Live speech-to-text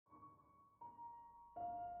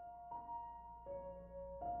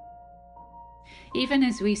even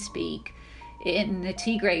as we speak, in the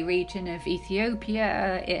Tigray region of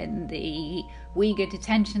Ethiopia, in the Uyghur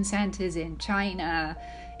detention centers in China,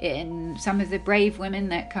 in some of the brave women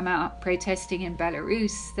that come out protesting in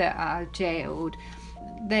Belarus that are jailed.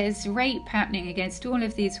 There's rape happening against all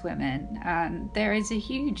of these women, and there is a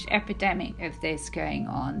huge epidemic of this going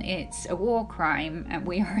on. It's a war crime, and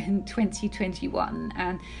we are in 2021,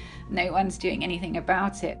 and no one's doing anything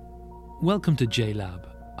about it. Welcome to JLab,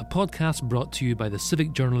 a podcast brought to you by the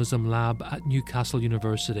Civic Journalism Lab at Newcastle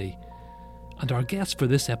University. And our guest for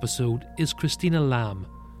this episode is Christina Lamb,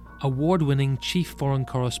 award-winning chief foreign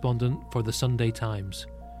correspondent for the Sunday Times.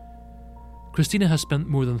 Christina has spent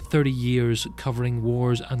more than 30 years covering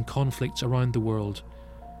wars and conflicts around the world.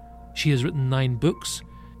 She has written 9 books,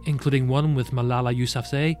 including one with Malala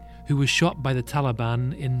Yousafzai, who was shot by the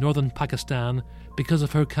Taliban in northern Pakistan because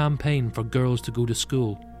of her campaign for girls to go to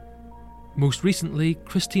school. Most recently,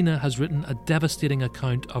 Christina has written a devastating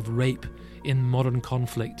account of rape in modern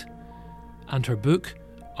conflict, and her book,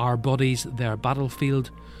 Our Bodies, Their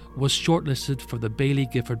Battlefield, was shortlisted for the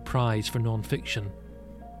Baillie Gifford Prize for Non-Fiction.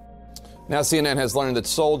 Now, CNN has learned that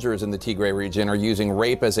soldiers in the Tigray region are using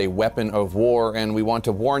rape as a weapon of war, and we want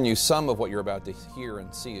to warn you some of what you're about to hear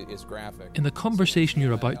and see is graphic. In the conversation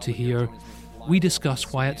you're about to hear, we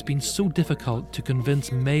discuss why it's been so difficult to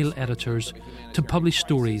convince male editors to publish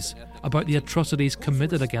stories about the atrocities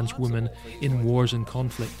committed against women in wars and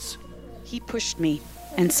conflicts. He pushed me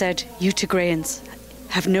and said, "You Tigrayans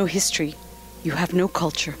have no history, you have no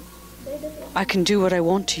culture. I can do what I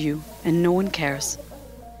want to you, and no one cares."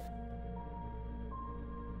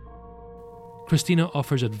 Christina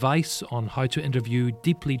offers advice on how to interview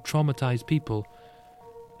deeply traumatised people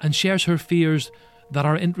and shares her fears that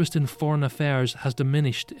our interest in foreign affairs has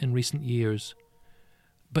diminished in recent years.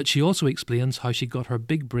 But she also explains how she got her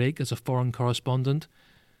big break as a foreign correspondent,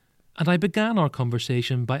 and I began our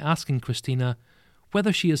conversation by asking Christina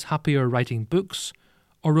whether she is happier writing books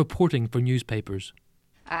or reporting for newspapers.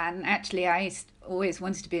 And actually, I always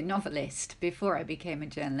wanted to be a novelist before I became a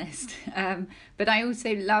journalist. But I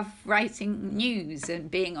also love writing news and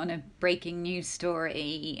being on a breaking news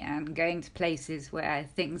story and going to places where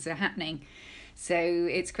things are happening. So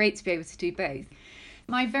it's great to be able to do both.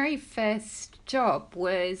 My very first job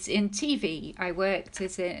was in TV. I worked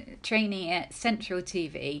as a trainee at Central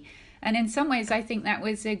TV. And in some ways, I think that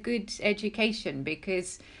was a good education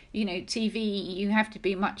because, TV, you have to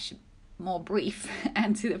be much more brief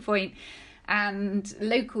and to the point. And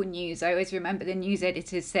local news, I always remember the news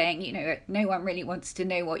editors saying, no one really wants to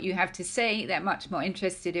know what you have to say. They're much more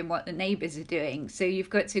interested in what the neighbours are doing. So you've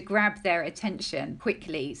got to grab their attention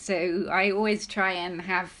quickly. So I always try and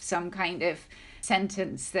have some kind of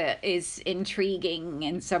sentence that is intriguing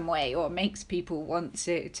in some way or makes people want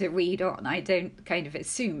to read on. I don't kind of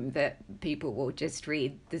assume that people will just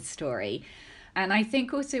read the story. And I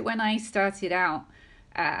think also when I started out,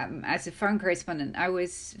 as a foreign correspondent, I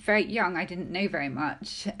was very young. I didn't know very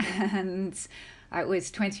much. And I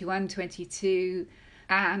was 21, 22.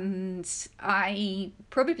 And I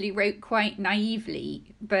probably wrote quite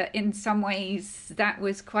naively. But in some ways, that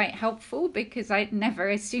was quite helpful because I'd never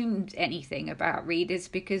assumed anything about readers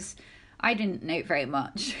because I didn't know very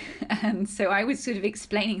much. And so I was sort of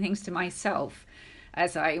explaining things to myself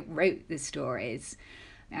as I wrote the stories.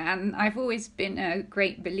 And I've always been a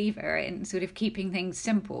great believer in sort of keeping things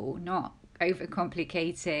simple, not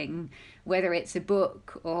overcomplicating, whether it's a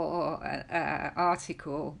book or an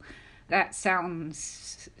article. That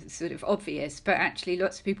sounds sort of obvious, but actually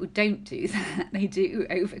lots of people don't do that. They do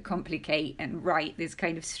overcomplicate and write this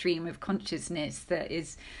kind of stream of consciousness that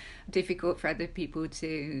is difficult for other people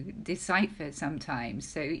to decipher sometimes.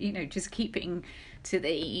 So, just keeping to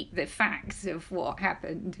the facts of what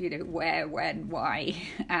happened, where, when, why,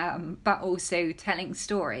 but also telling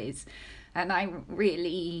stories. And I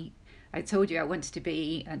told you I wanted to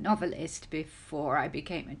be a novelist before I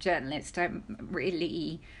became a journalist. I'm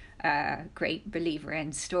really a great believer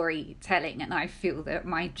in storytelling, and I feel that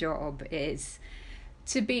my job is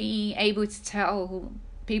to be able to tell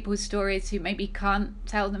people's stories who maybe can't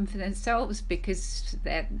tell them for themselves because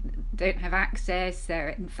they don't have access, they're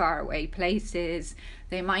in faraway places,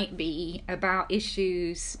 they might be about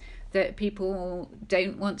issues that people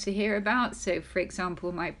don't want to hear about. So, for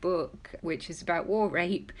example, my book, which is about war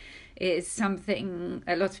rape, is something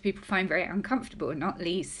a lot of people find very uncomfortable, not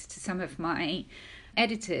least some of my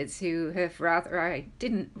editors who have rather I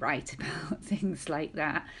didn't write about things like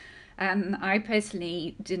that. And I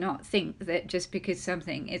personally do not think that just because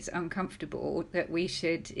something is uncomfortable that we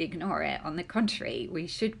should ignore it. On the contrary, we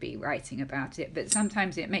should be writing about it. But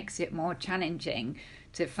sometimes it makes it more challenging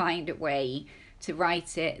to find a way to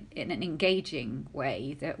write it in an engaging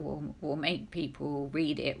way that will make people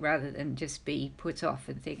read it rather than just be put off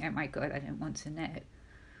and think, oh my God, I don't want to know.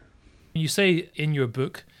 You say in your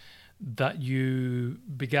book that you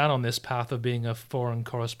began on this path of being a foreign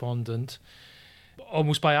correspondent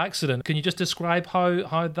almost by accident. Can you just describe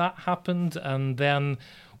how that happened, and then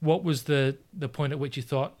what was the point at which you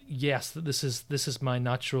thought, yes, that this is my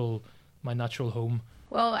natural home?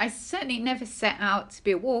 Well, I certainly never set out to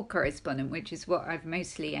be a war correspondent, which is what I've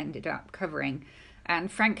mostly ended up covering.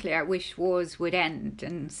 And frankly, I wish wars would end,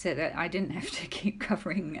 and so that I didn't have to keep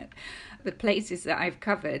covering it. The places that I've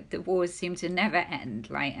covered, the wars seem to never end.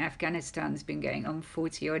 Like Afghanistan's been going on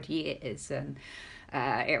 40 odd years, and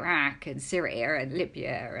Iraq and Syria and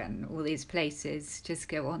Libya and all these places just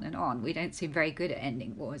go on and on. We don't seem very good at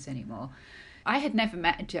ending wars anymore. I had never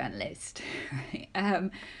met a journalist.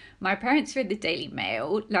 My parents read the Daily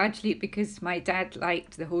Mail, largely because my dad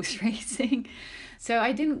liked the horse racing. So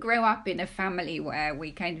I didn't grow up in a family where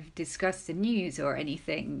we kind of discussed the news or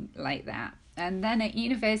anything like that. And then at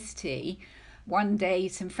university, one day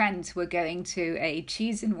some friends were going to a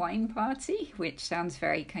cheese and wine party, which sounds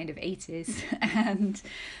very kind of 80s. And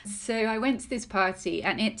so I went to this party,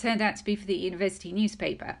 and it turned out to be for the university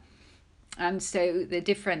newspaper. And so the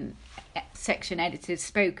different section editors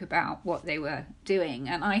spoke about what they were doing.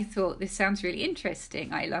 And I thought, this sounds really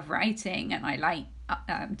interesting. I love writing, and I like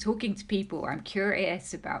talking to people. I'm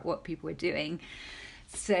curious about what people are doing.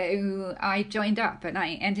 So I joined up, and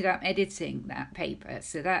I ended up editing that paper.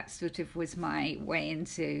 So that sort of was my way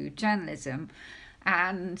into journalism.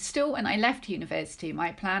 And still, when I left university,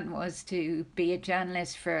 my plan was to be a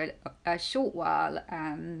journalist for a short while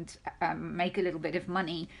and make a little bit of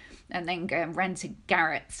money, and then go and rent a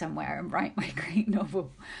garret somewhere and write my great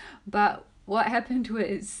novel. But what happened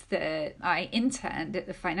was that I interned at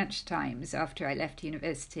the Financial Times after I left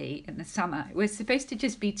university in the summer. It was supposed to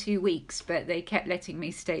just be 2 weeks, but they kept letting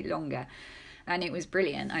me stay longer. And it was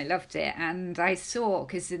brilliant. I loved it. And I saw,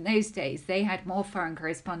 because in those days they had more foreign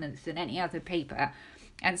correspondents than any other paper.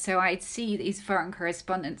 And so I'd see these foreign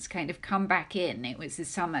correspondents kind of come back in. It was the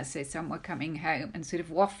summer, so some were coming home and sort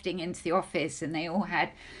of wafting into the office, and they all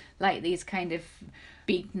had like these kind of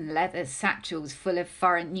beaten leather satchels full of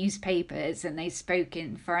foreign newspapers, and they spoke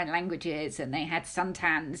in foreign languages, and they had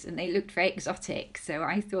suntans, and they looked very exotic. So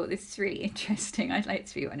I thought, this is really interesting. I'd like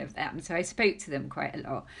to be one of them. So I spoke to them quite a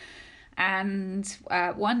lot. And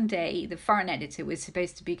one day, the foreign editor was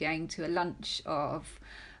supposed to be going to a lunch of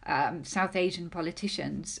South Asian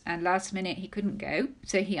politicians, and last minute he couldn't go.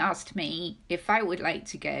 So he asked me if I would like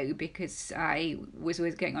to go, because I was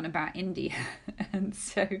always going on about India. And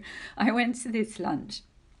so I went to this lunch.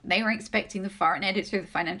 They were expecting the foreign editor of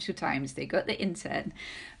the Financial Times. They got the intern,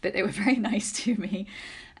 but they were very nice to me.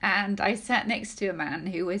 And I sat next to a man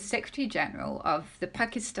who was Secretary General of the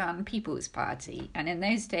Pakistan People's Party. And in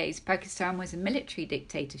those days, Pakistan was a military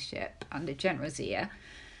dictatorship under General Zia.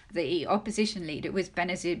 The opposition leader was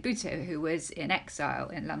Benazir Bhutto, who was in exile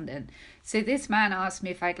in London. So this man asked me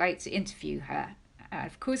if I'd like to interview her.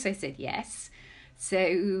 Of course, I said yes. So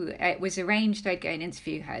it was arranged I'd go and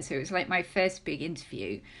interview her. So it was like my first big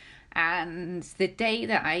interview. And the day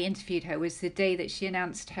that I interviewed her was the day that she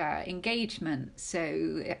announced her engagement.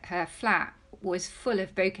 So her flat was full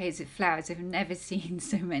of bouquets of flowers. I've never seen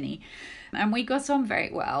so many. And we got on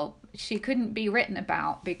very well. She couldn't be written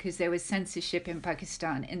about because there was censorship in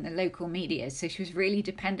Pakistan in the local media. So she was really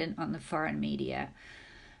dependent on the foreign media.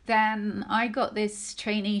 Then I got this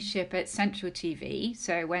traineeship at Central TV.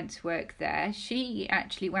 So I went to work there. She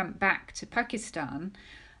actually went back to Pakistan.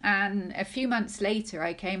 And a few months later,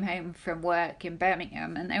 I came home from work in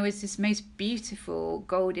Birmingham, and there was this most beautiful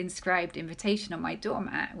gold-inscribed invitation on my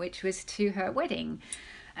doormat, which was to her wedding.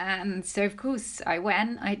 And so, of course, I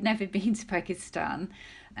went. I'd never been to Pakistan,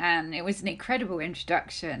 and it was an incredible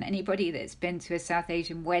introduction. Anybody that's been to a South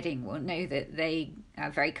Asian wedding will know that they are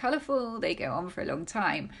very colourful, they go on for a long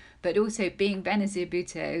time. But also, being Benazir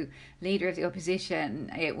Bhutto, leader of the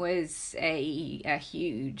opposition, it was a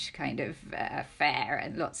huge kind of affair,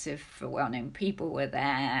 and lots of well-known people were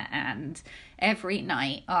there. And every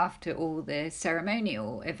night after all the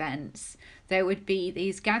ceremonial events, there would be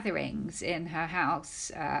these gatherings in her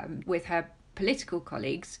house with her political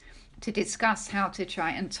colleagues to discuss how to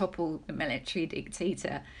try and topple the military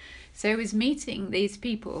dictator. So I was meeting these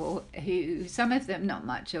people who, some of them not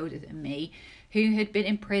much older than me, who had been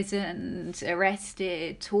imprisoned,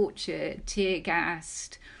 arrested, tortured,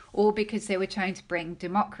 tear-gassed, all because they were trying to bring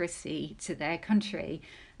democracy to their country.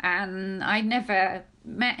 And I'd never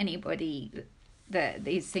met anybody that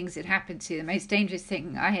these things had happened to. The most dangerous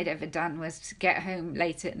thing I had ever done was to get home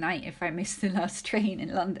late at night if I missed the last train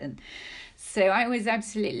in London. So I was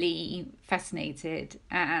absolutely fascinated,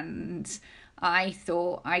 and I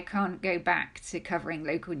thought, I can't go back to covering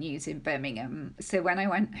local news in Birmingham. So when I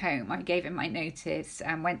went home, I gave him my notice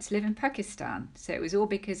and went to live in Pakistan. So it was all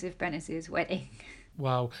because of Benazir's wedding.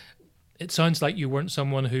 Wow. It sounds like you weren't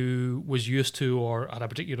someone who was used to or had a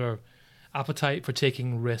particular appetite for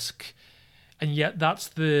taking risk. And yet that's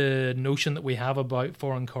the notion that we have about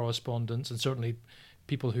foreign correspondents, and certainly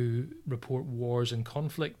people who report wars and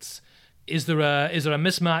conflicts. Is there a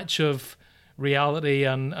mismatch of reality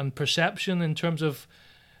and perception in terms of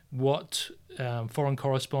what foreign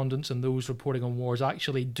correspondents and those reporting on wars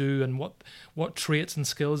actually do, and what traits and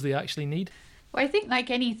skills they actually need? Well, I think like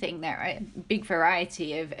anything, there are a big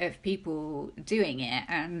variety of people doing it,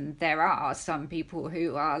 and there are some people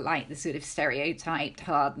who are like the sort of stereotyped,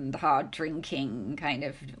 hardened, hard-drinking kind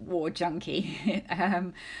of war junkie.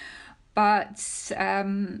 But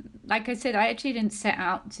like I said, I actually didn't set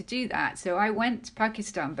out to do that. So I went to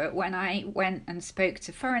Pakistan, but when I went and spoke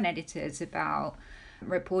to foreign editors about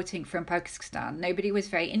reporting from Pakistan, nobody was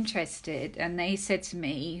very interested. And they said to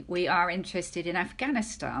me, we are interested in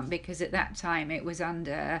Afghanistan, because at that time it was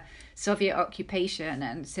under Soviet occupation.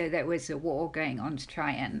 And so there was a war going on to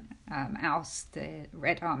try and oust the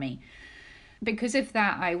Red Army. Because of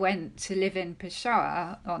that, I went to live in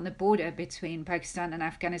Peshawar on the border between Pakistan and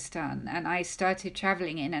Afghanistan, and I started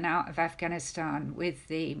travelling in and out of Afghanistan with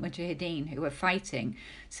the Mujahideen who were fighting.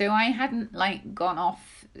 So I hadn't gone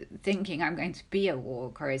off thinking I'm going to be a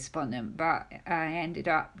war correspondent, but I ended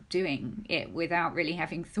up doing it without really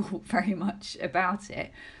having thought very much about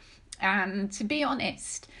it. And to be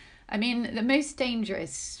honest, I mean, the most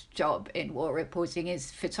dangerous job in war reporting is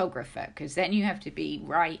photographer, because then you have to be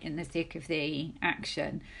right in the thick of the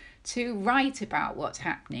action to write about what's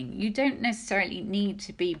happening. You don't necessarily need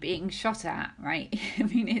to be being shot at, right? I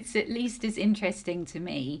mean, it's at least as interesting to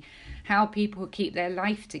me how people keep their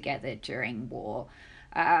life together during war,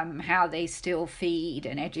 how they still feed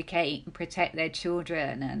and educate and protect their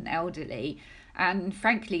children and elderly. And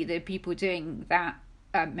frankly, the people doing that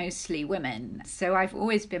mostly women. So I've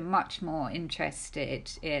always been much more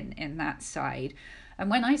interested in that side. And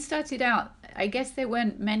when I started out, I guess there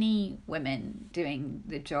weren't many women doing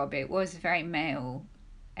the job. It was a very male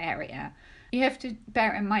area. You have to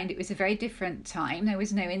bear in mind it was a very different time. There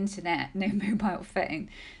was no internet, no mobile phone.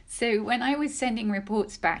 So when I was sending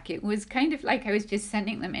reports back, it was kind of like I was just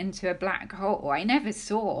sending them into a black hole. I never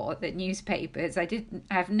saw the newspapers. I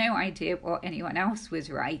have no idea what anyone else was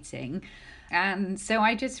writing. And so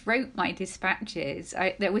I just wrote my dispatches.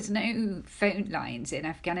 There was no phone lines in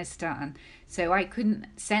Afghanistan, so I couldn't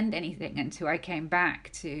send anything until I came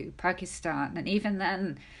back to Pakistan. And even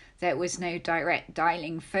then, there was no direct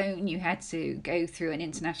dialing phone. You had to go through an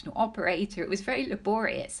international operator. It was very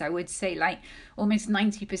laborious. I would say almost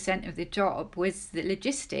 90% of the job was the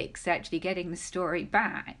logistics, actually getting the story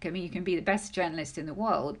back. I mean, you can be the best journalist in the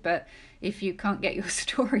world, but if you can't get your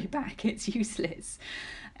story back, it's useless.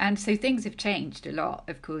 And so things have changed a lot,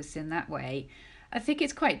 of course, in that way. I think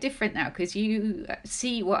it's quite different now because you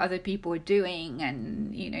see what other people are doing,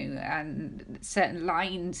 and, and certain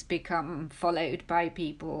lines become followed by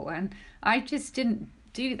people. And I just didn't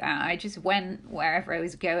do that. I just went wherever I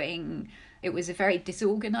was going. It was a very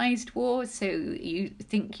disorganized war, so you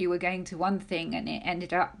think you were going to one thing and it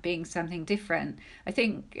ended up being something different. I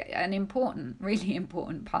think an really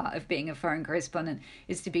important part of being a foreign correspondent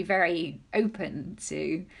is to be very open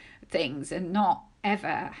to things and not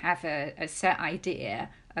ever have a set idea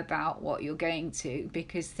about what you're going to,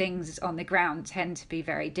 because things on the ground tend to be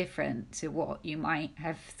very different to what you might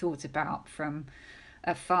have thought about from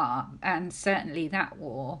afar. And certainly that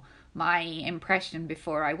war, my impression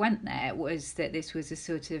before I went there was that this was a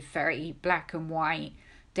sort of very black and white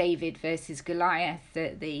David versus Goliath,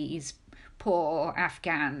 that these poor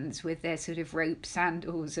Afghans with their sort of rope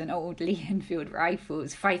sandals and old Lee Enfield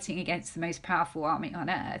rifles fighting against the most powerful army on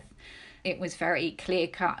earth. It was very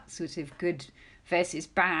clear-cut, sort of good versus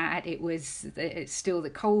bad. It's still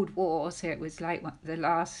the Cold War, so it was like the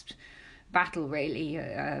last battle really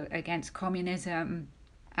against communism.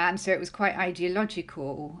 And so it was quite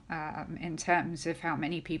ideological in terms of how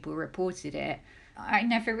many people reported it. I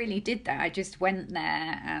never really did that. I just went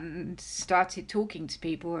there and started talking to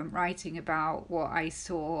people and writing about what I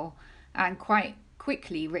saw, and quite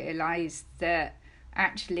quickly realised that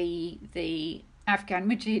actually the Afghan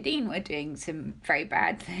Mujahideen were doing some very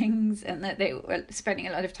bad things, and that they were spending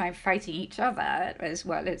a lot of time fighting each other as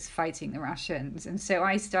well as fighting the Russians. And so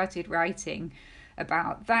I started writing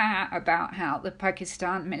about that, about how the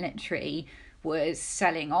Pakistan military was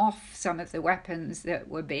selling off some of the weapons that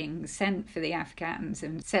were being sent for the Afghans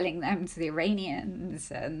and selling them to the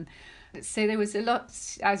Iranians. And so there was a lot,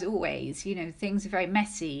 as always, things are very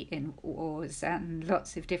messy in wars and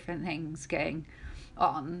lots of different things going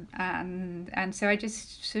on. And so I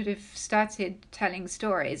just sort of started telling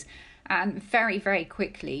stories and very, very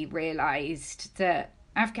quickly realised that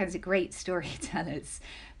Afghans are great storytellers,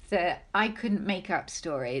 that I couldn't make up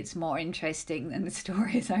stories more interesting than the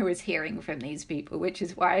stories I was hearing from these people, which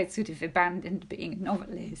is why I sort of abandoned being a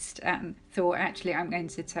novelist and thought, actually, I'm going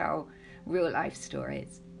to tell real life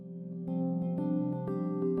stories.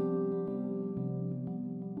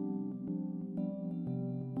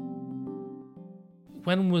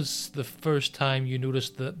 When was the first time you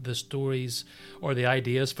noticed that the stories or the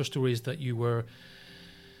ideas for stories that you were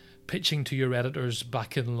pitching to your editors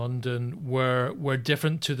back in London were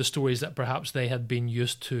different to the stories that perhaps they had been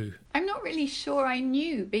used to? I'm not really sure I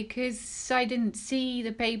knew, because I didn't see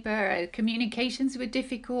the paper. Communications were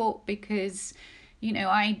difficult because,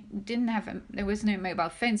 I didn't have, there was no mobile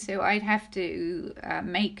phone, so I'd have to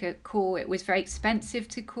make a call. It was very expensive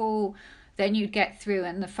to call. Then you'd get through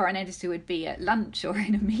and the foreign editor would be at lunch or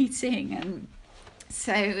in a meeting, and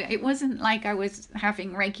so it wasn't like I was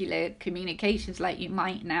having regular communications like you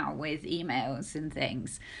might now with emails and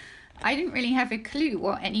things. I didn't really have a clue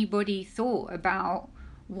what anybody thought about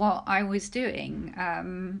what I was doing.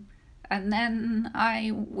 And then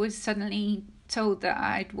I was suddenly told that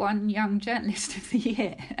I'd won Young Journalist of the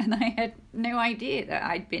Year, and I had no idea that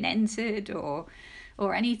I'd been entered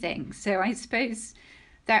or anything. So I suppose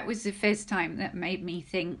that was the first time that made me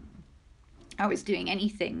think I was doing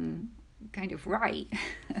anything kind of right.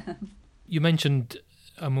 You mentioned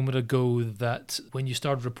a moment ago that when you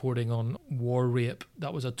started reporting on war rape,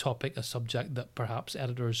 that was a subject that perhaps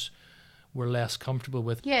editors were less comfortable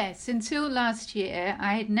with. Yes, until last year,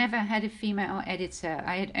 I had never had a female editor.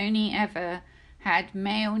 I had only ever had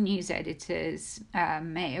male news editors,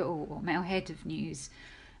 male head of news,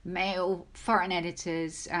 male foreign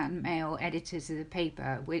editors and male editors of the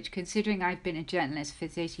paper, which, considering I've been a journalist for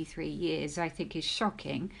 33 years, I think is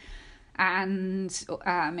shocking. And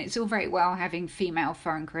it's all very well having female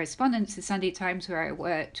foreign correspondents. The Sunday Times, where I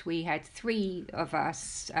worked, we had 3 of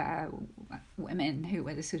us women who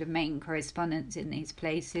were the sort of main correspondents in these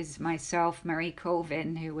places. Myself, Marie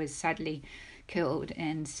Colvin, who was sadly killed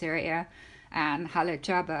in Syria, and Hala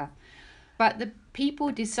Jabbar. But the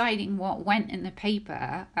people deciding what went in the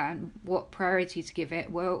paper and what priority to give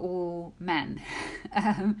it were all men.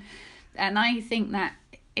 And I think that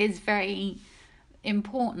is very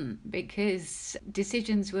important, because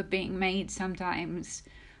decisions were being made sometimes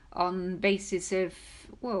on basis of,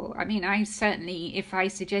 I certainly, if I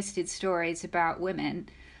suggested stories about women,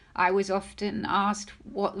 I was often asked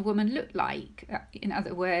what the woman looked like. In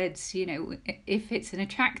other words, if it's an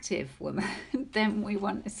attractive woman, then we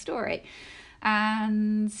want a story.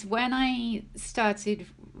 And when I started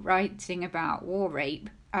writing about war rape,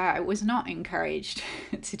 I was not encouraged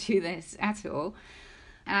to do this at all.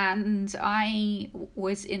 And I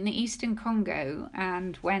was in the Eastern Congo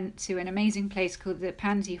and went to an amazing place called the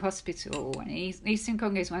Panzi Hospital. And Eastern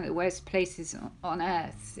Congo is one of the worst places on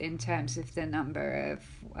earth in terms of the number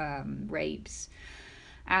of rapes.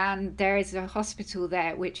 And there is a hospital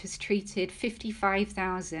there which has treated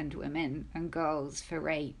 55,000 women and girls for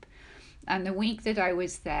rape. And the week that I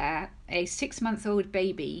was there, a 6-month-old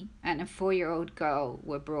baby and a 4-year-old girl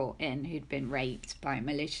were brought in who'd been raped by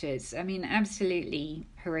militias. Absolutely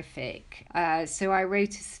horrific. So I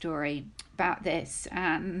wrote a story about this,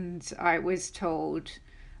 and I was told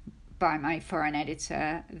by my foreign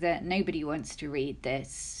editor that nobody wants to read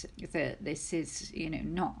this, that this is,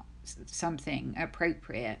 not something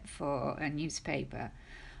appropriate for a newspaper.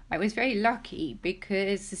 I was very lucky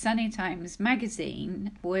because the Sunday Times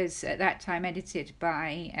magazine was at that time edited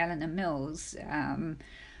by Eleanor Mills,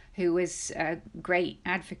 who was a great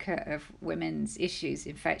advocate of women's issues.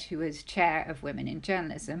 In fact, she was chair of Women in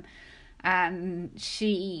Journalism, and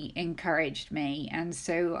she encouraged me. And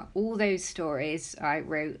so all those stories I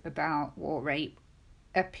wrote about war rape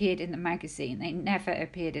appeared in the magazine. They never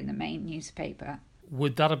appeared in the main newspaper.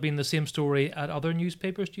 Would that have been the same story at other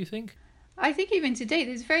newspapers, do you think? I think even today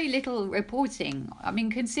there's very little reporting.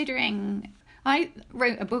 Considering I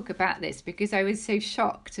wrote a book about this because I was so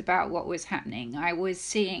shocked about what was happening. I was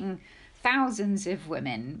seeing thousands of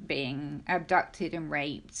women being abducted and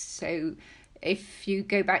raped. So if you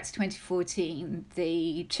go back to 2014,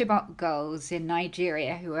 the Chibok girls in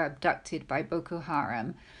Nigeria who were abducted by Boko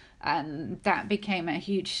Haram, and that became a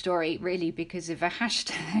huge story really because of a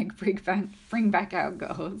hashtag, bring back our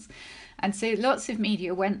girls. And so lots of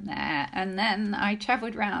media went there. And then I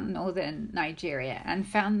travelled around northern Nigeria and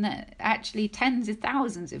found that actually tens of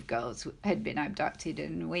thousands of girls had been abducted,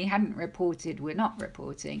 and we hadn't reported, we're not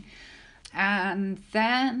reporting. And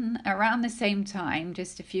then around the same time,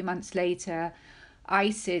 just a few months later,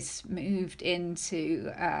 ISIS moved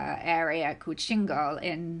into an area called Shingal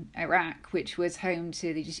in Iraq, which was home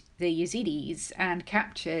to the Yazidis, and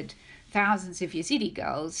captured thousands of Yazidi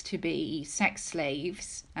girls to be sex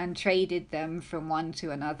slaves and traded them from one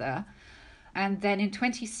to another. And then in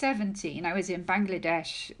 2017, I was in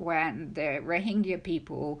Bangladesh when the Rohingya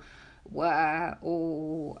people were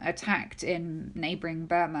all attacked in neighbouring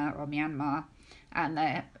Burma or Myanmar, and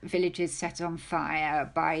the villages set on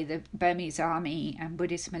fire by the Burmese army and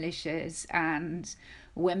Buddhist militias, and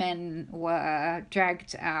women were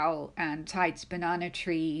dragged out and tied to banana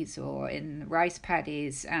trees or in rice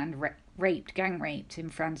paddies and gang raped in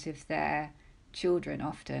front of their children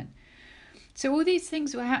often. So all these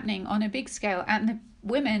things were happening on a big scale, and the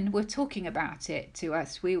women were talking about it to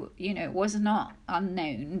us. It was not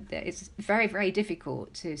unknown that it's very, very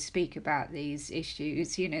difficult to speak about these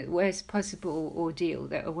issues, the worst possible ordeal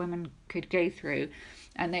that a woman could go through,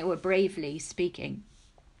 and they were bravely speaking,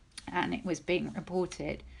 and it was being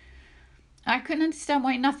reported. I couldn't understand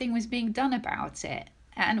why nothing was being done about it.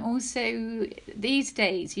 And also, these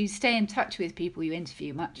days, you stay in touch with people you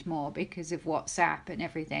interview much more because of WhatsApp and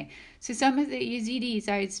everything. So some of the Yazidis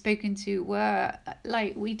I had spoken to were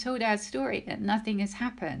like, we told our story and nothing has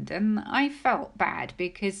happened. And I felt bad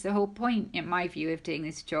because the whole point, in my view, of doing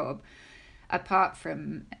this job, apart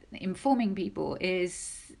from informing people,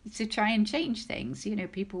 is to try and change things.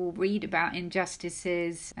 People read about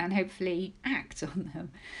injustices and hopefully act on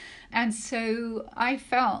them. And so I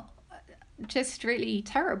felt just really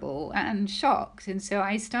terrible and shocked, and so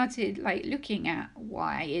I started looking at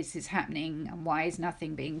why is this happening and why is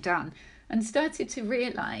nothing being done, and started to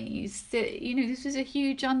realize that this was a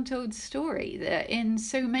huge untold story that in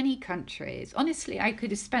so many countries, honestly, I could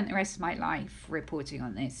have spent the rest of my life reporting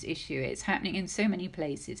on this issue. It's happening in so many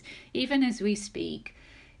places, even as we speak,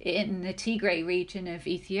 in the Tigray region of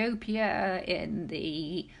Ethiopia, in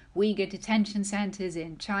the Uyghur detention centers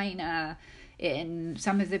in China, in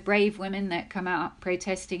some of the brave women that come out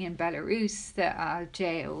protesting in Belarus that are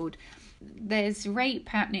jailed. There's rape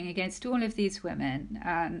happening against all of these women,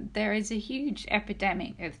 and there is a huge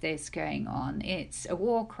epidemic of this going on. It's a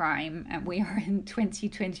war crime, and we are in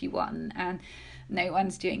 2021, and no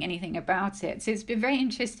one's doing anything about it. So it's been very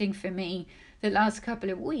interesting for me the last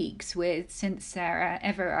couple of weeks since Sarah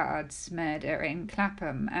Everard's murder in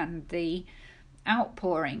Clapham, and the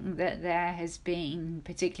outpouring that there has been,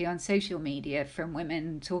 particularly on social media, from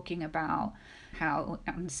women talking about how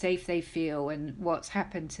unsafe they feel and what's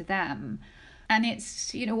happened to them. And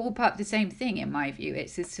it's, all part of the same thing, in my view.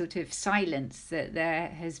 It's this sort of silence that there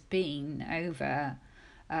has been over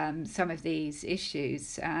some of these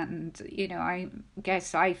issues. And, I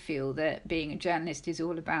guess I feel that being a journalist is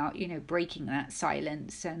all about, breaking that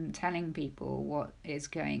silence and telling people what is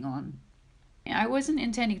going on. I wasn't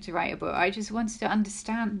intending to write a book. I just wanted to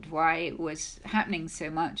understand why it was happening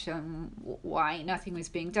so much and why nothing was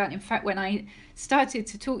being done. In fact, when I started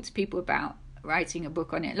to talk to people about writing a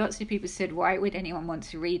book on it, lots of people said, why would anyone want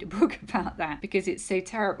to read a book about that? Because it's so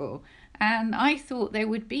terrible. And I thought there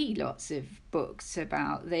would be lots of books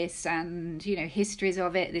about this and, histories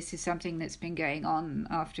of it. This is something that's been going on,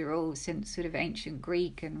 after all, since sort of ancient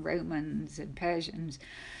Greek and Romans and Persians.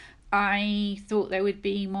 I thought there would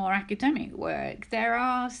be more academic work. There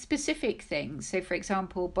are specific things. So, for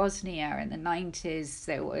example, Bosnia in the 90s,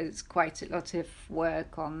 there was quite a lot of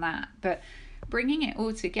work on that. But bringing it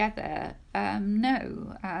all together,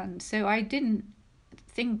 no. And so I didn't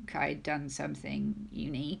think I'd done something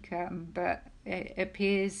unique, but it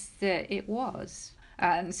appears that it was.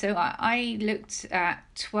 And so I looked at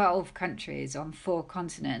 12 countries on 4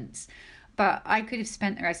 continents. But I could have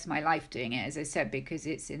spent the rest of my life doing it, as I said, because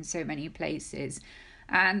it's in so many places.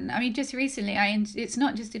 And I mean, just recently, it's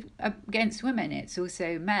not just against women, it's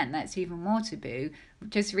also men. That's even more taboo.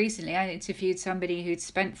 Just recently, I interviewed somebody who'd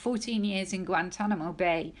spent 14 years in Guantanamo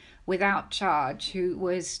Bay without charge, who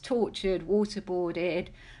was tortured, waterboarded.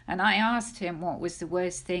 And I asked him what was the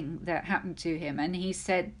worst thing that happened to him. And he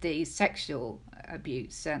said the sexual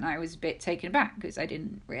abuse. And I was a bit taken aback because I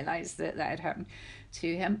didn't realize that had happened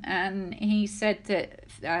to him. And he said that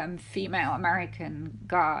female American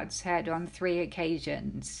guards had on 3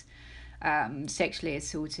 occasions sexually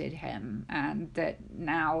assaulted him, and that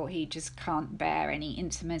now he just can't bear any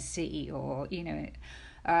intimacy or,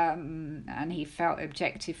 and he felt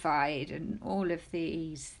objectified and all of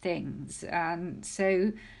these things. And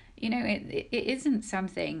so, it isn't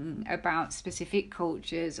something about specific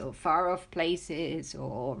cultures or far off places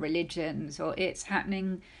or religions, or it's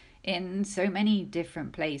happening in so many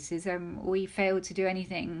different places, and we fail to do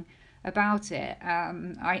anything about it.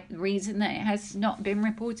 The reason that it has not been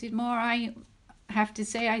reported more, I have to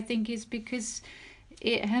say, I think is because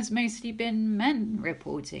it has mostly been men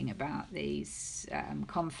reporting about these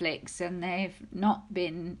conflicts, and they've not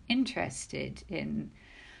been interested in.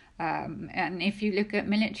 And if you look at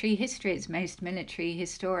military histories, most military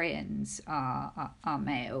historians are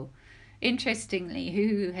male. Interestingly,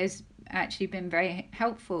 who has actually been very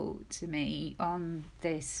helpful to me on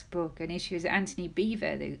this book and issue is Anthony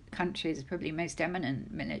Beevor, the country's probably most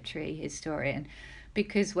eminent military historian,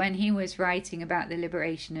 because when he was writing about the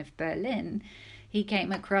liberation of Berlin, he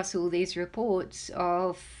came across all these reports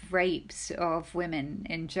of rapes of women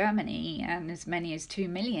in Germany, and as many as 2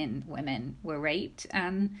 million women were raped,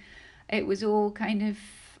 and it was all kind of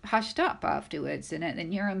hushed up afterwards. And at the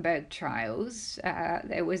Nuremberg trials,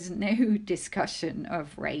 there was no discussion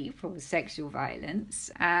of rape or sexual violence.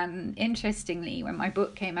 And interestingly, when my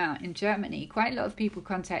book came out in Germany, quite a lot of people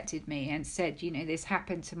contacted me and said, this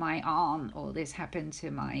happened to my aunt or this happened to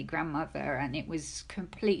my grandmother, and it was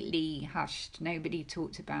completely hushed. Nobody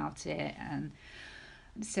talked about it. And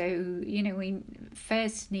so, we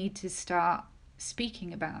first need to start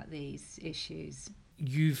speaking about these issues.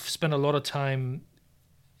 You've spent a lot of time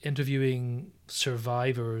interviewing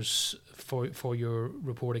survivors for your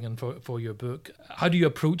reporting and for your book. How do you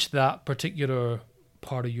approach that particular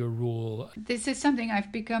part of your role? This is something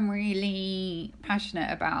I've become really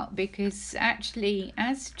passionate about, because actually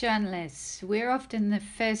as journalists we're often the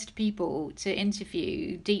first people to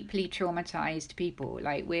interview deeply traumatized people.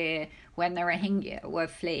 Like when the Rohingya were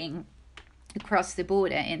fleeing across the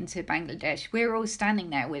border into Bangladesh, we're all standing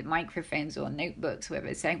there with microphones or notebooks where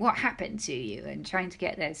we're saying, what happened to you, and trying to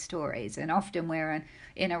get their stories. And often we're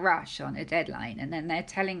in a rush on a deadline, and then they're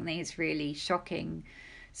telling these really shocking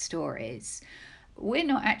stories. We're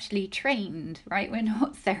not actually trained, right? We're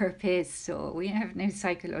not therapists, or we have no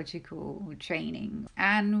psychological training.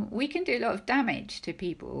 And we can do a lot of damage to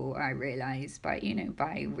people, I realize, by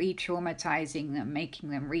re-traumatizing them,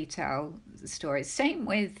 making them retell stories. Same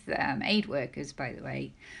with aid workers, by the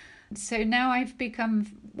way. So now I've become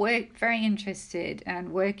very interested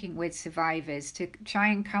and working with survivors to try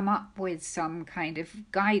and come up with some kind of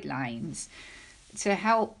guidelines to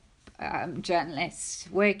help journalists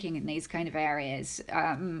working in these kind of areas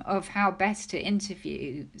of how best to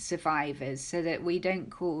interview survivors so that we don't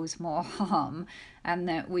cause more harm, and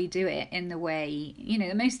that we do it in the way,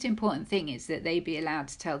 the most important thing is that they be allowed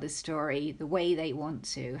to tell the story the way they want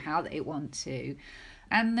to, how they want to,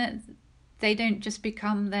 and that they don't just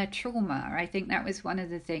become their trauma. I think that was one of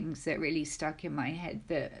the things that really stuck in my head,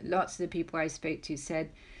 that lots of the people I spoke to said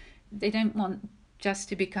they don't want just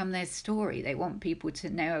to become their story. They want people to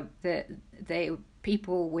know that they're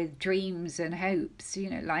people with dreams and hopes,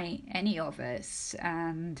 like any of us.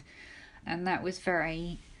 And that was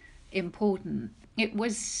very important. It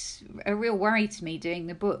was a real worry to me doing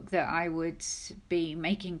the book that I would be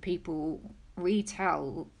making people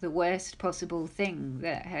retell the worst possible thing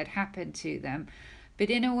that had happened to them. But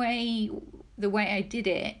in a way, the way I did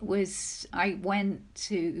it was I went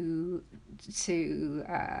to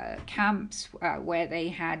camps where they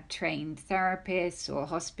had trained therapists, or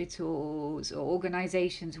hospitals, or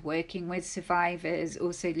organizations working with survivors,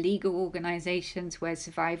 also legal organizations where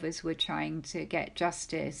survivors were trying to get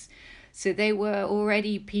justice. So they were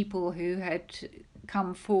already people who had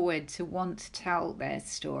come forward to want to tell their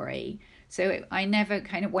story. So I never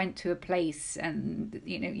kind of went to a place and,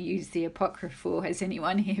 used the apocryphal, has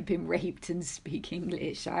anyone here been raped and speak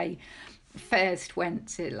English? I first went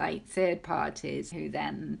to third parties who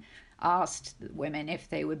then asked women if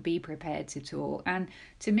they would be prepared to talk. And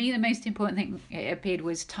to me, the most important thing, it appeared,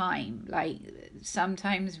 was time.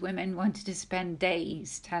 Sometimes women wanted to spend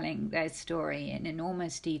days telling their story in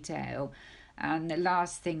enormous detail. And the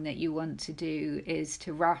last thing that you want to do is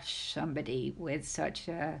to rush somebody with such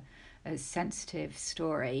a sensitive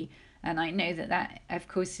story. And I know that of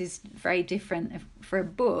course is very different for a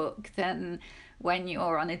book than when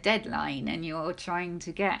you're on a deadline and you're trying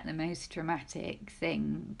to get the most dramatic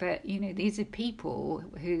thing. But these are people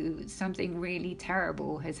who something really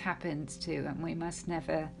terrible has happened to, and we must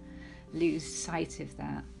never lose sight of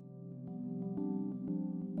that.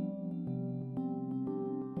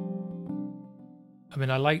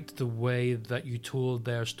 I liked the way that you told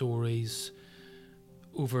their stories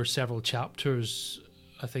over several chapters,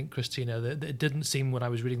 I think, Christina, that it didn't seem when I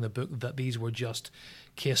was reading the book that these were just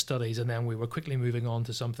case studies and then we were quickly moving on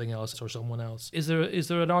to something else or someone else. Is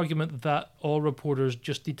there an argument that all reporters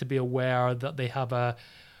just need to be aware that they have a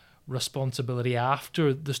responsibility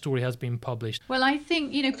after the story has been published? Well, I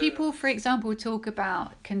think, people, for example, talk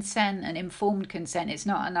about consent and informed consent. It's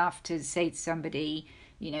not enough to say to somebody,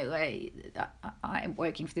 I'm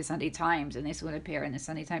working for the Sunday Times and this will appear in the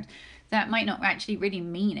Sunday Times. That might not actually really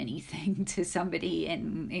mean anything to somebody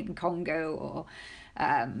in Congo or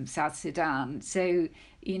South Sudan. So,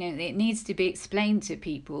 it needs to be explained to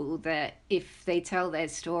people that if they tell their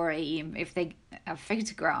story, if they are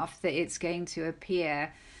photographed, that it's going to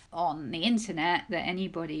appear on the internet, that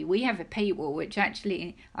we have a paywall, which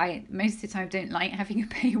actually I most of the time don't like having a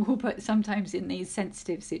paywall, but sometimes in these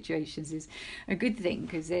sensitive situations is a good thing,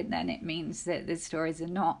 because then it means that the stories are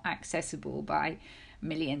not accessible by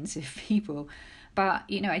millions of people. But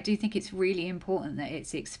I do think it's really important that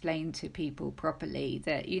it's explained to people properly,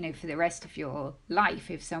 that for the rest of your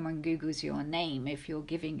life, if someone Googles your name, if you're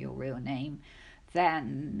giving your real name,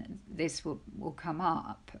 then this will come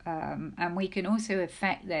up. And we can also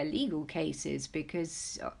affect their legal cases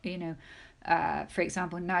because, for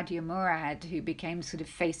example, Nadia Murad, who became sort of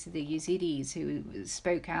face of the Yazidis, who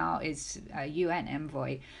spoke out as a UN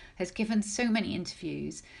envoy, has given so many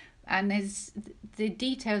interviews. And the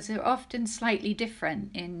details are often slightly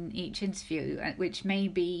different in each interview, which may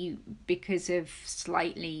be because of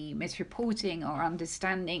slightly misreporting or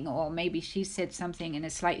understanding, or maybe she said something in a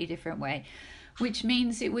slightly different way, which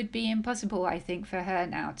means it would be impossible, I think, for her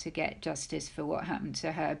now to get justice for what happened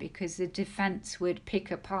to her, because the defence would pick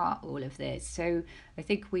apart all of this. So I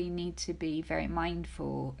think we need to be very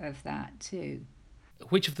mindful of that too.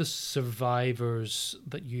 Which of the survivors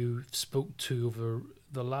that you spoke to over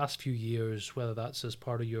the last few years, whether that's as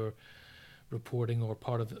part of your reporting or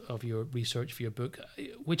part of your research for your book,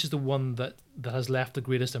 which is the one that has left the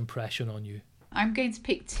greatest impression on you? I'm going to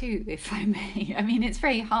pick two, if I may. I mean, it's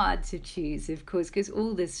very hard to choose, of course, because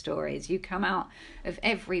all the stories, you come out of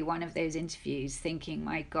every one of those interviews thinking,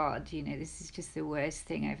 my God, this is just the worst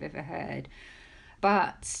thing I've ever heard.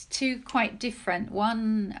 But two quite different.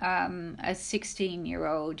 One, a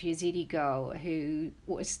 16-year-old Yazidi girl who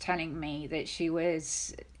was telling me that she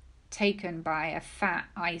was taken by a fat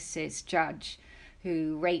ISIS judge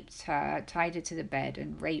who raped her, tied her to the bed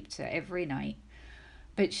and raped her every night.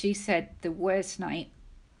 But she said the worst night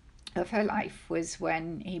of her life was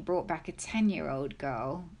when he brought back a 10-year-old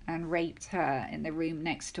girl and raped her in the room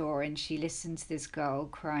next door, and she listened to this girl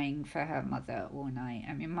crying for her mother all night.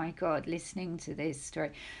 I mean, my God, listening to this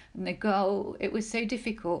story. And the girl, it was so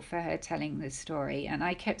difficult for her telling the story, and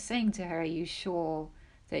I kept saying to her, are you sure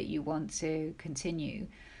that you want to continue?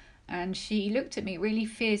 And she looked at me really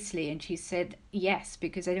fiercely and she said, yes,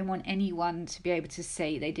 because I don't want anyone to be able to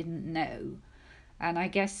say they didn't know. And I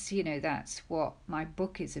guess, that's what my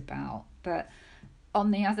book is about. But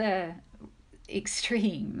on the other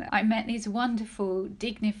extreme, I met these wonderful,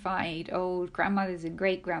 dignified old grandmothers and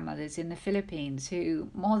great-grandmothers in the Philippines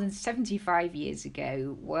who more than 75 years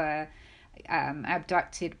ago were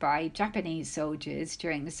abducted by Japanese soldiers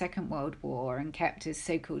during the Second World War and kept as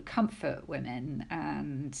so-called comfort women.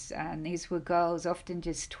 And these were girls, often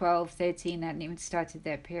just 12, 13, hadn't even started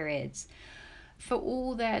their periods. For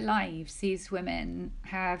all their lives, these women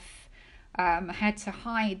have had to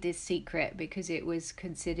hide this secret because it was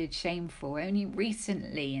considered shameful. Only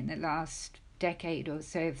recently, in the last decade or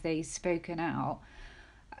so, have they spoken out.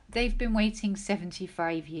 They've been waiting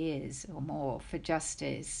 75 years or more for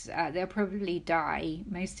justice. They'll probably die.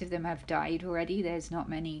 Most of them have died already. There's not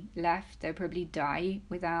many left. They'll probably die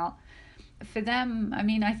without... For them, I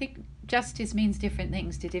mean, I think justice means different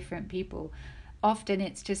things to different people. Often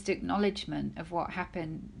it's just acknowledgement of what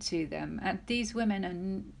happened to them. And these women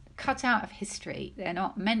are cut out of history. They're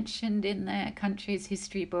not mentioned in their country's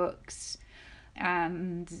history books.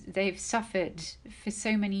 And they've suffered for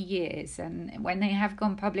so many years. And when they have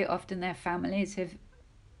gone public, often their families have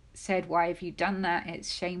said, why have you done that?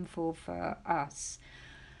 It's shameful for us.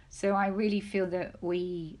 So I really feel that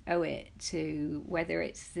we owe it to, whether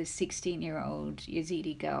it's the 16-year-old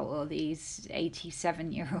Yazidi girl or these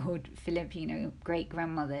 87-year-old Filipino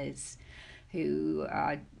great-grandmothers who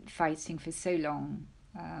are fighting for so long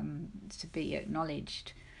to be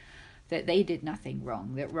acknowledged that they did nothing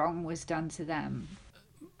wrong, that wrong was done to them.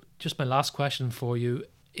 Just my last question for you.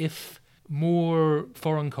 If more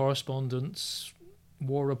foreign correspondents,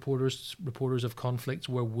 war reporters of conflicts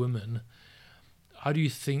were women, how do you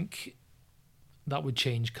think that would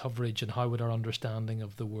change coverage, and how would our understanding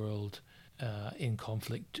of the world in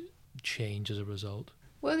conflict change as a result?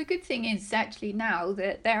 Well, the good thing is actually now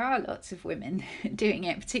that there are lots of women doing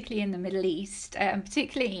it, particularly in the Middle East.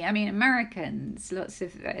 Particularly, I mean, Americans, lots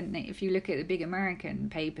of, and if you look at the big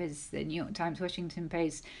American papers, the New York Times, Washington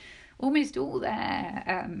Post, almost all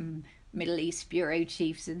their Middle East bureau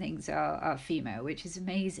chiefs and things are female, which is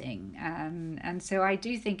amazing. And so I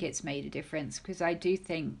do think it's made a difference, because I do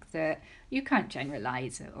think that you can't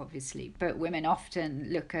generalize it, obviously, but women often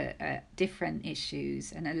look at different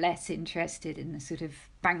issues and are less interested in the sort of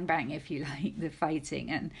bang bang, if you like, the fighting,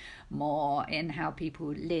 and more in how people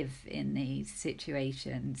live in these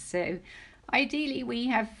situations. So ideally, we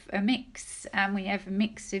have a mix, and we have a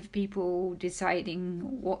mix of people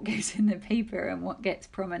deciding what goes in the paper and what gets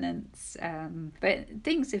prominence. But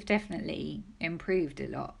things have definitely improved a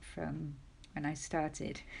lot from when I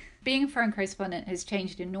started. Being a foreign correspondent has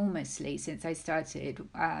changed enormously since I started,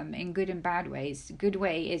 in good and bad ways. The good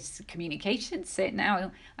way is communication. So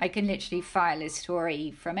now I can literally file a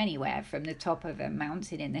story from anywhere, from the top of a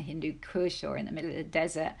mountain in the Hindu Kush or in the middle of the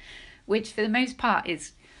desert, which for the most part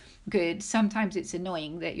is good. Sometimes it's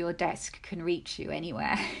annoying that your desk can reach you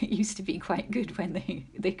anywhere. It used to be quite good when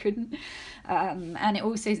they couldn't. And it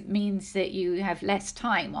also means that you have less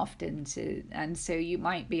time often and so you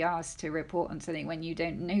might be asked to report on something when you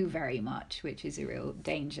don't know very much, which is a real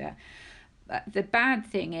danger. But the bad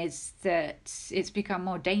thing is that it's become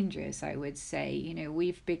more dangerous, I would say. You know,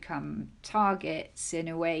 we've become targets in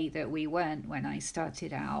a way that we weren't when I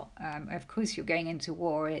started out. Of course, you're going into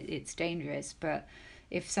war, it's dangerous, but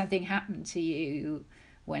if something happened to you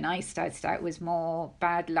when I started out, it was more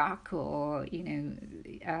bad luck, or, you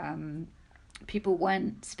know, people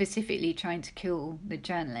weren't specifically trying to kill the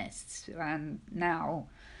journalists. And now,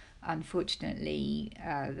 unfortunately,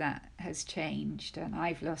 that has changed, and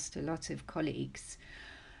I've lost a lot of colleagues.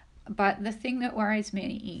 But the thing that worries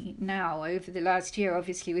me now, over the last year,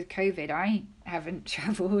 obviously with COVID, I haven't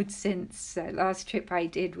travelled since the last trip I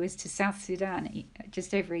did was to South Sudan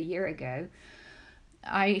just over a year ago.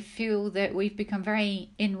 I feel that we've become very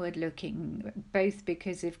inward looking, both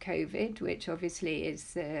because of COVID, which obviously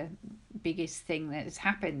is the biggest thing that has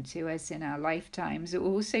happened to us in our lifetimes,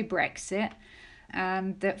 also Brexit,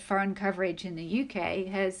 and that foreign coverage in the UK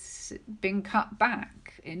has been cut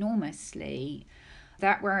back enormously.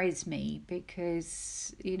 That worries me,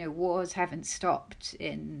 because, you know, wars haven't stopped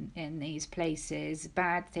in these places.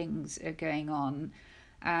 Bad things are going on,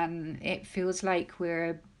 and it feels like we're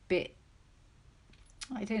a bit,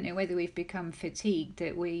 I don't know whether we've become fatigued,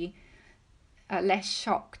 that we are less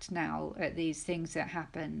shocked now at these things that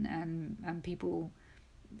happen, and people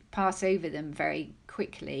pass over them very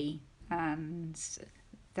quickly, and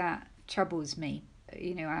that troubles me.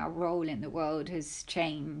 You know, our role in the world has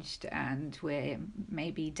changed, and we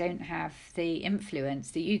maybe don't have the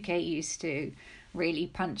influence. The UK used to really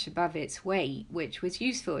punch above its weight, which was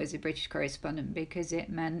useful as a British correspondent, because it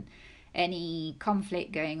meant any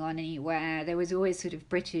conflict going on anywhere, there was always sort of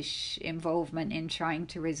British involvement in trying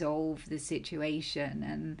to resolve the situation,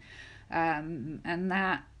 and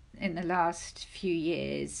that in the last few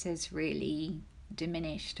years has really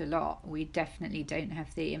diminished a lot. We definitely don't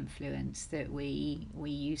have the influence that we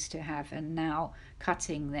used to have, and now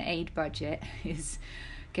cutting the aid budget is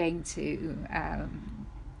going to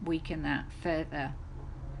weaken that further.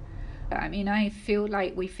 I mean, I feel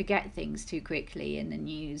like we forget things too quickly in the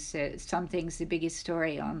news. Some things, the biggest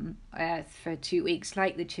story on earth for 2 weeks,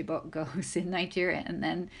 like the Chibok girls in Nigeria, and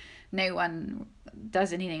then no one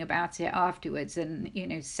does anything about it afterwards. And, you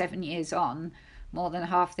know, 7 years on, more than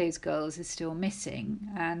half those girls are still missing.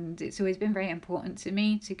 And it's always been very important to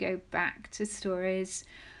me to go back to stories.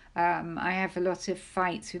 I have a lot of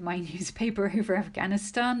fights with my newspaper over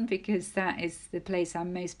Afghanistan, because that is the place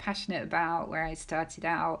I'm most passionate about, where I started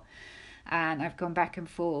out. And I've gone back and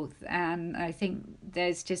forth, and I think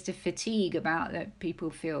there's just a fatigue about that.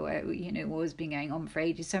 People feel, you know, war's been going on for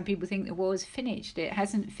ages. Some people think the war's finished. It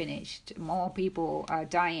hasn't finished. More people are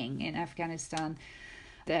dying in Afghanistan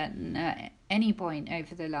than at any point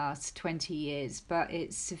over the last 20 years, but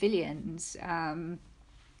it's civilians.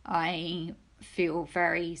 I feel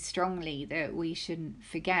very strongly that we shouldn't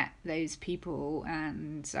forget those people,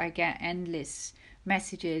 and I get endless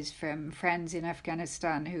messages from friends in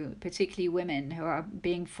Afghanistan, who, particularly women, who are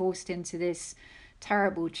being forced into this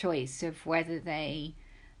terrible choice of whether they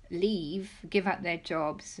leave, give up their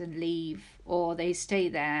jobs and leave, or they stay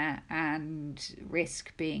there and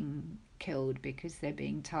risk being killed because they're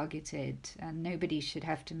being targeted. And nobody should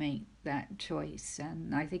have to make that choice,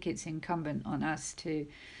 and I think it's incumbent on us to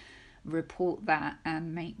report that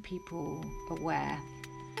and make people aware.